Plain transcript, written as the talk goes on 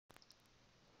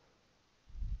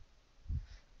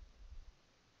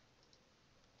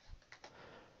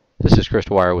is Chris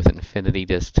Dwyer with Infinity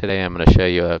Disc. Today I'm going to show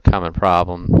you a common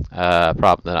problem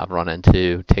that I've run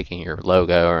into taking your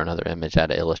logo or another image out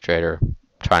of Illustrator,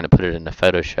 trying to put it into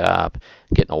Photoshop,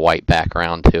 getting a white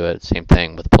background to it. Same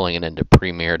thing with pulling it into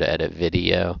Premiere to edit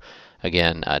video.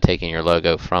 Again, taking your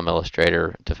logo from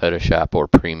Illustrator to Photoshop or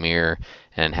Premiere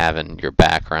and having your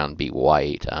background be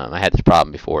white. I had this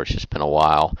problem before. It's just been a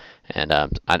while, and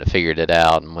I figured it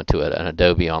out and went to an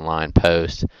Adobe online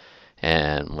post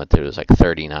and went through, it was like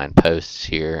 39 posts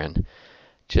here, and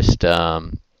just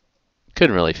couldn't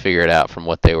really figure it out from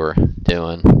what they were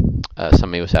doing.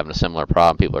 Somebody was having a similar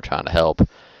problem. People are trying to help,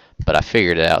 but I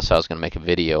figured it out, so I was going to make a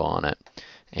video on it.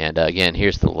 And again,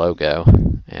 here's the logo,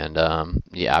 and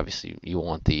yeah, obviously I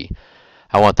want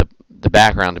the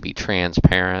background to be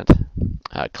transparent,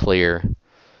 clear,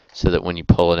 so that when you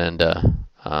pull it into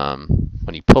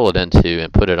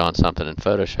and put it on something in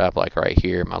Photoshop, like right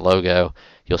here, my logo,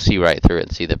 you'll see right through it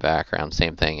and see the background.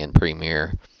 Same thing in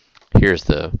Premiere. Here's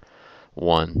the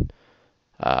one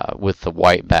with the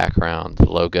white background, the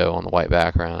logo on the white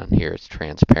background, and here it's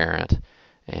transparent.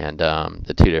 And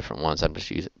the two different ones, I'm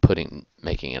just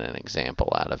making an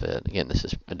example out of it. Again, this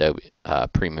is Adobe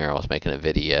Premiere. I was making a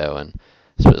video, and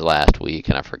this was last week,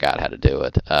 and I forgot how to do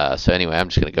it. So anyway, I'm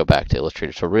just going to go back to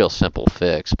Illustrator. It's a real simple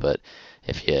fix, but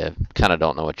if you kind of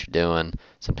don't know what you're doing,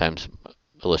 sometimes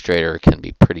Illustrator can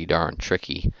be pretty darn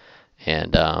tricky.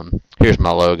 And here's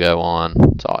my logo on.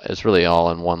 It's really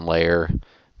all in one layer,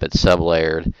 but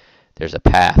sub-layered. There's a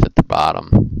path at the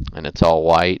bottom, and it's all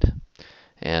white.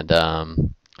 And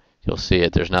you'll see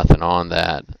it. There's nothing on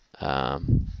that.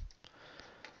 Kind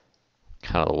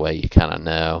of the way you kind of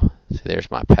know. See,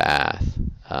 there's my path.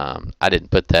 I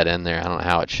didn't put that in there. I don't know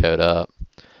how it showed up.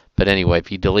 But anyway,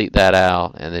 if you delete that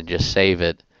out and then just save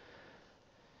it,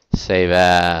 save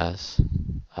as,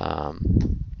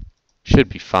 should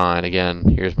be fine. Again,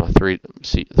 here's my three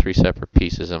separate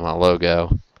pieces of my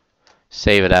logo.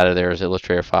 Save it out of there as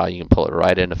Illustrator file. You can pull it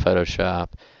right into Photoshop.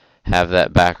 Have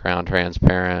that background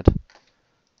transparent,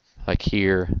 like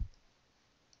here,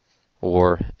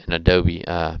 or in Adobe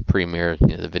Premiere,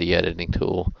 the video editing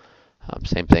tool.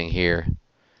 Same thing here.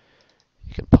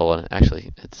 You can pull it.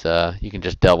 Actually, it's you can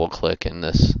just double click in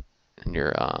this in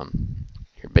your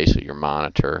basically your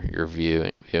monitor, your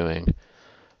viewing,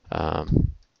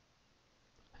 and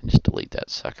just delete that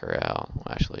sucker out.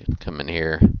 We'll actually come in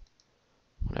here,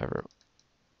 whichever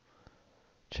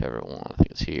one. I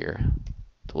think it's here.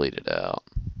 Delete it out.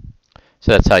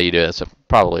 So that's how you do it. It's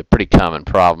probably a pretty common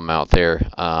problem out there.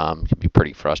 It can be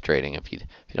pretty frustrating if you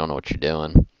don't know what you're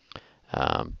doing.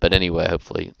 But anyway,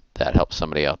 hopefully that helps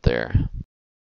somebody out there.